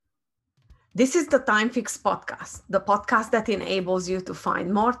This is the Time Fix podcast, the podcast that enables you to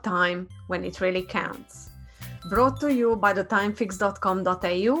find more time when it really counts. Brought to you by the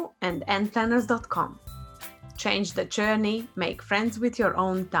timefix.com.au and nplanners.com. Change the journey, make friends with your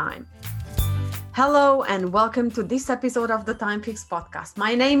own time. Hello and welcome to this episode of the Time Fix podcast.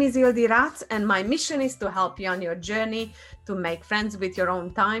 My name is Ildi Ratz and my mission is to help you on your journey to make friends with your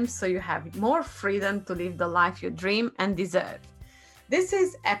own time so you have more freedom to live the life you dream and deserve. This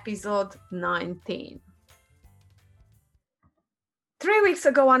is episode 19. 3 weeks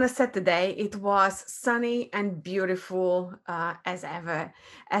ago on a Saturday, it was sunny and beautiful as ever.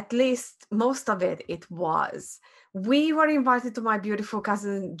 At least most of it was. We were invited to my beautiful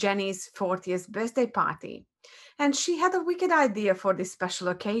cousin Jenny's 40th birthday party. And she had a wicked idea for this special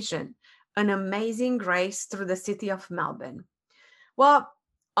occasion, an amazing race through the city of Melbourne. Well,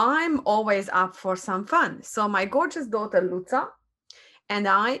 I'm always up for some fun. So my gorgeous daughter Luca and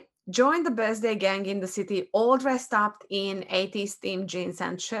I joined the birthday gang in the city, all dressed up in 80s themed jeans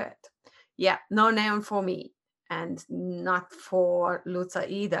and shirt. Yeah, no neon for me, and not for Luca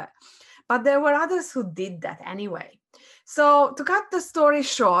either. But there were others who did that anyway. So to cut the story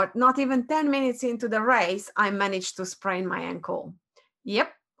short, not even 10 minutes into the race, I managed to sprain my ankle. Yep,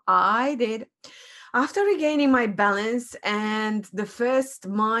 I did. After regaining my balance and the first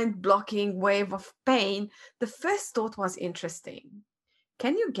mind-blocking wave of pain, the first thought was interesting.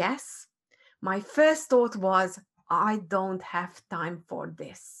 Can you guess? My first thought was, I don't have time for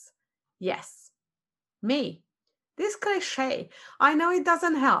this. Yes, me. This cliche. I know it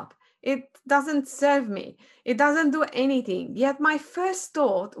doesn't help. It doesn't serve me. It doesn't do anything. Yet my first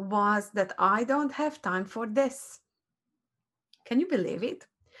thought was that I don't have time for this. Can you believe it?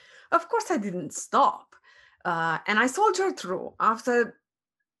 Of course, I didn't stop. And I soldiered through.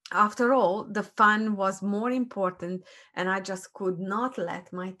 After all, the fun was more important, and I just could not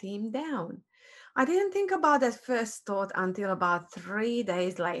let my team down. I didn't think about that first thought until about 3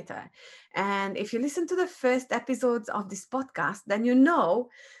 days later. And if you listen to the first episodes of this podcast, then you know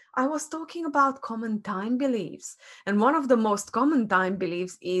I was talking about common time beliefs. And one of the most common time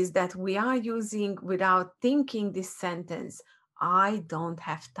beliefs is that we are using without thinking this sentence, I don't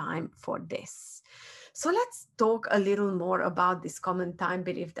have time for this. So let's talk a little more about this common time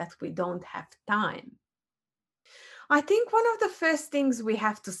belief that we don't have time. I think one of the first things we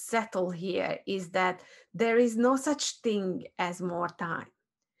have to settle here is that there is no such thing as more time.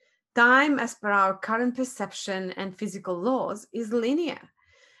 Time, as per our current perception and physical laws, is linear,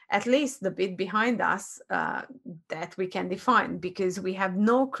 at least the bit behind us that we can define, because we have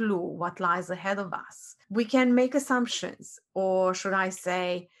no clue what lies ahead of us. We can make assumptions, or should I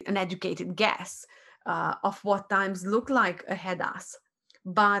say, an educated guess of what times look like ahead us.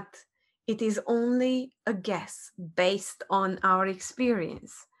 But it is only a guess based on our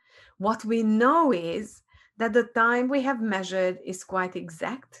experience. What we know is that the time we have measured is quite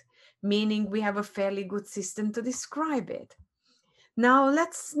exact, meaning we have a fairly good system to describe it. Now,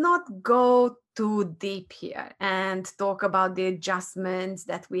 let's not go too deep here and talk about the adjustments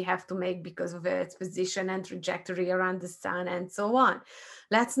that we have to make because of Earth's position and trajectory around the sun and so on.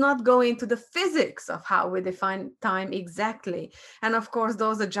 Let's not go into the physics of how we define time exactly. And of course,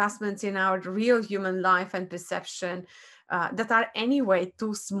 those adjustments in our real human life and perception that are anyway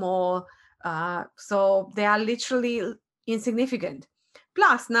too small. So they are literally insignificant.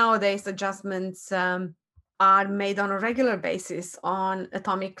 Plus, nowadays, adjustments are made on a regular basis on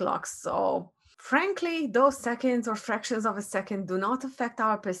atomic clocks. So, frankly, those seconds or fractions of a second do not affect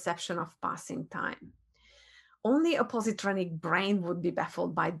our perception of passing time. Only a positronic brain would be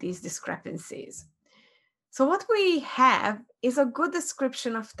baffled by these discrepancies. So, what we have is a good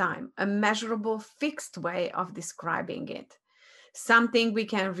description of time, a measurable, fixed way of describing it, something we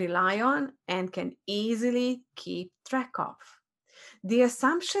can rely on and can easily keep track of. The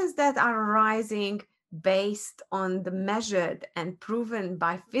assumptions that are arising based on the measured and proven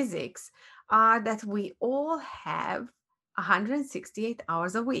by physics are that we all have 168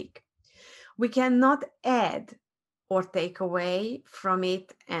 hours a week. We cannot add or take away from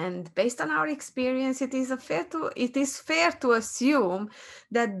it, and based on our experience, it is fair to assume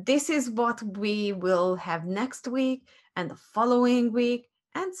that this is what we will have next week and the following week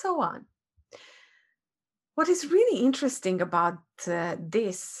and so on. What is really interesting about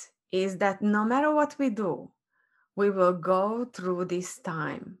this is that no matter what we do, we will go through this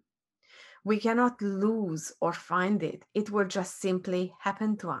time. We cannot lose or find it. It will just simply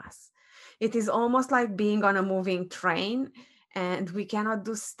happen to us. It is almost like being on a moving train, and we cannot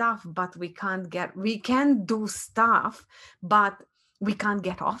do stuff, but we can do stuff, but we can't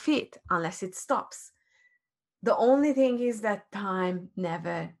get off it unless it stops. The only thing is that time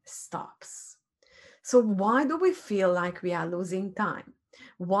never stops. So why do we feel like we are losing time?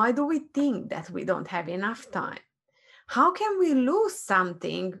 Why do we think that we don't have enough time? How can we lose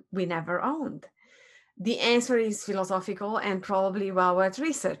something we never owned? The answer is philosophical and probably well worth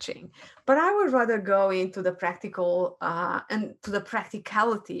researching. But I would rather go into the practical and to the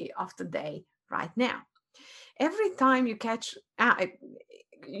practicality of the day right now. Every time you catch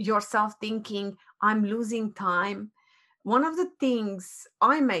yourself thinking, I'm losing time, one of the things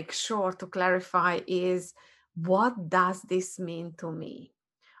I make sure to clarify is, what does this mean to me?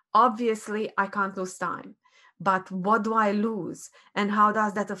 Obviously, I can't lose time, but what do I lose and how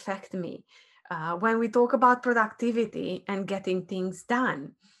does that affect me? When we talk about productivity and getting things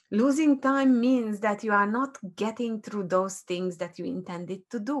done, losing time means that you are not getting through those things that you intended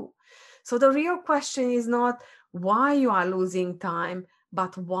to do. So the real question is not why you are losing time,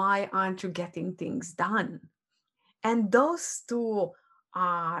 but why aren't you getting things done? And those two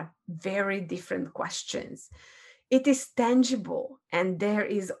are very different questions. It is tangible and there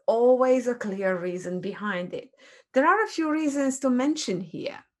is always a clear reason behind it. There are a few reasons to mention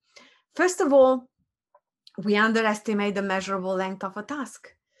here. First of all, we underestimate the measurable length of a task.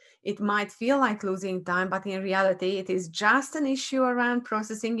 It might feel like losing time, but in reality, it is just an issue around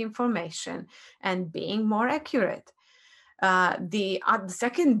processing information and being more accurate. The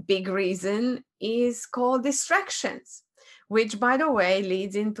second big reason is called distractions, which, by the way,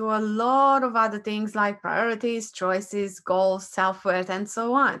 leads into a lot of other things like priorities, choices, goals, self-worth, and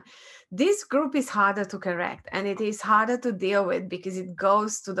so on. This group is harder to correct and it is harder to deal with because it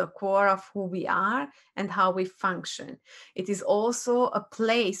goes to the core of who we are and how we function. It is also a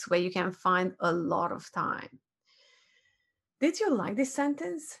place where you can find a lot of time. Did you like this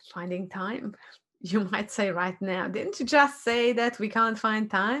sentence, finding time? You might say right now, didn't you just say that we can't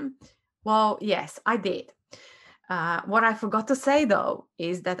find time? Well, yes, I did. What I forgot to say, though,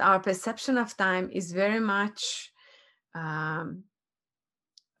 is that our perception of time is very much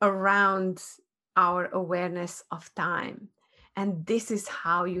around our awareness of time. And this is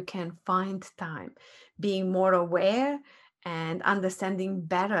how you can find time, being more aware and understanding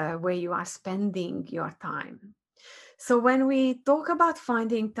better where you are spending your time. So when we talk about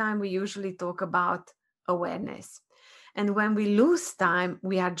finding time, we usually talk about awareness. And when we lose time,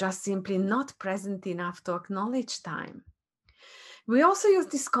 we are just simply not present enough to acknowledge time. We also use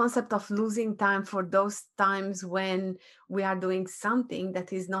this concept of losing time for those times when we are doing something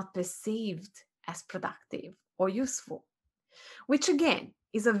that is not perceived as productive or useful, which again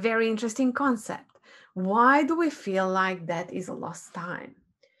is a very interesting concept. Why do we feel like that is a lost time?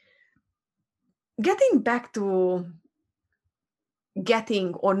 Getting back to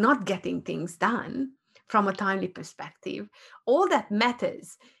getting or not getting things done from a timely perspective, all that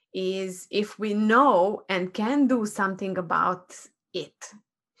matters is if we know and can do something about it.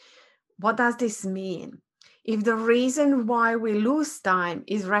 What does this mean? If the reason why we lose time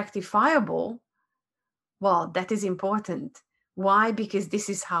is rectifiable, well, that is important. Why? Because this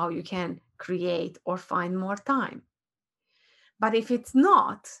is how you can create or find more time. But if it's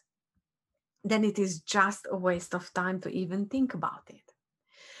not, then it is just a waste of time to even think about it.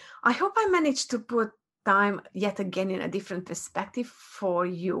 I hope I managed to put time yet again in a different perspective for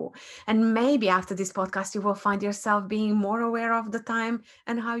you. And maybe after this podcast, you will find yourself being more aware of the time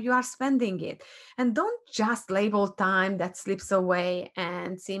and how you are spending it. And don't just label time that slips away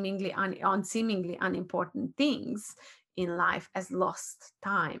and seemingly unimportant things in life as lost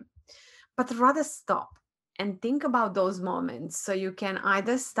time, but rather stop and think about those moments so you can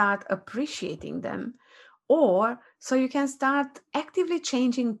either start appreciating them or so you can start actively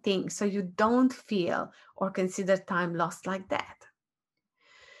changing things so you don't feel or consider time lost like that.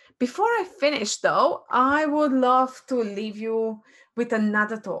 Before I finish, though, I would love to leave you with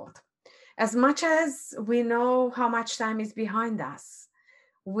another thought. As much as we know how much time is behind us,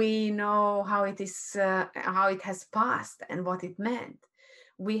 we know how it has passed and what it meant.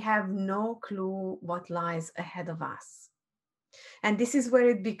 We have no clue what lies ahead of us. And this is where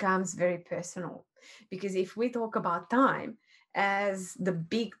it becomes very personal. Because if we talk about time as the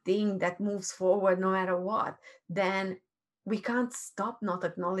big thing that moves forward no matter what, then we can't stop not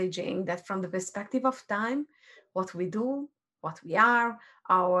acknowledging that from the perspective of time, what we do, what we are,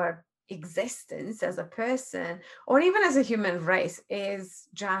 our existence as a person, or even as a human race is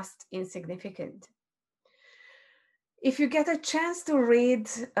just insignificant. If you get a chance to read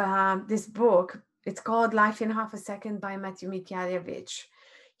this book, it's called Life in Half a Second by Matthew Michalowicz.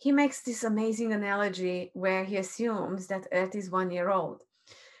 He makes this amazing analogy where he assumes that Earth is 1 year old.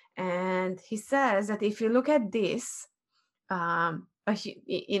 And he says that if you look at this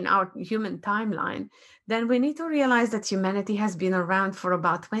in our human timeline, then we need to realize that humanity has been around for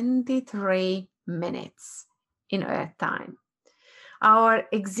about 23 minutes in Earth time. Our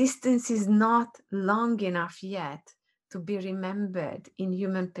existence is not long enough yet to be remembered in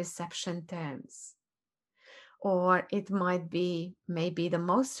human perception terms. Or it might be maybe the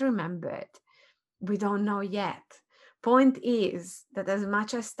most remembered. We don't know yet. Point is that as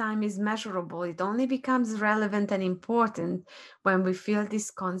much as time is measurable, it only becomes relevant and important when we fill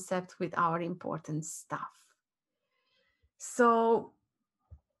this concept with our important stuff. So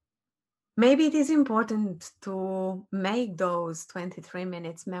maybe it is important to make those 23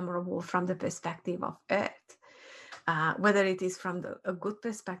 minutes memorable from the perspective of Earth, whether it is from a good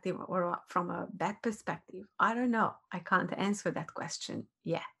perspective or from a bad perspective. I don't know. I can't answer that question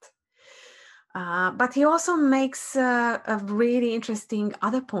yet. But he also makes a really interesting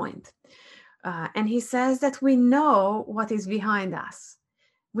other point. And he says that we know what is behind us.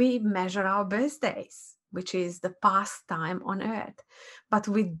 We measure our birthdays, which is the past time on Earth, but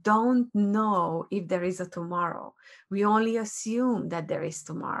we don't know if there is a tomorrow. We only assume that there is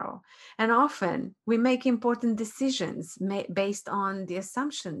tomorrow. And often we make important decisions based on the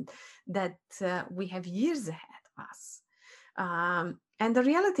assumption that we have years ahead of us. And the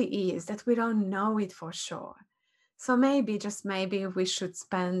reality is that we don't know it for sure. So maybe, just maybe, we should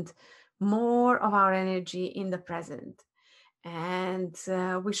spend more of our energy in the present. And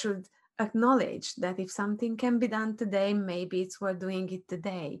we should acknowledge that if something can be done today, maybe it's worth doing it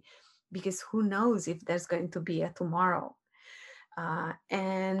today, because who knows if there's going to be a tomorrow.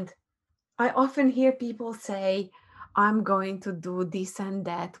 And I often hear people say, I'm going to do this and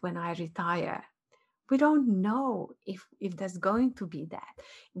that when I retire. We don't know if there's going to be that.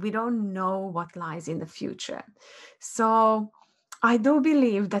 We don't know what lies in the future. So I do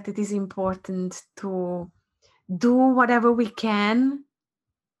believe that it is important to do whatever we can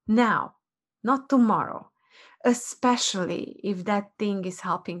now, not tomorrow, especially if that thing is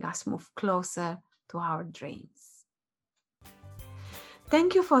helping us move closer to our dreams.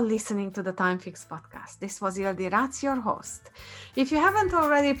 Thank you for listening to the Time Fix podcast. This was Ildi Ratz, your host. If you haven't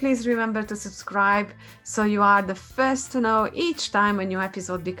already, please remember to subscribe so you are the first to know each time a new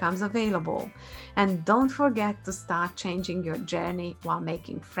episode becomes available. And don't forget to start changing your journey while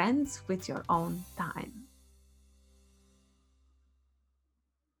making friends with your own time.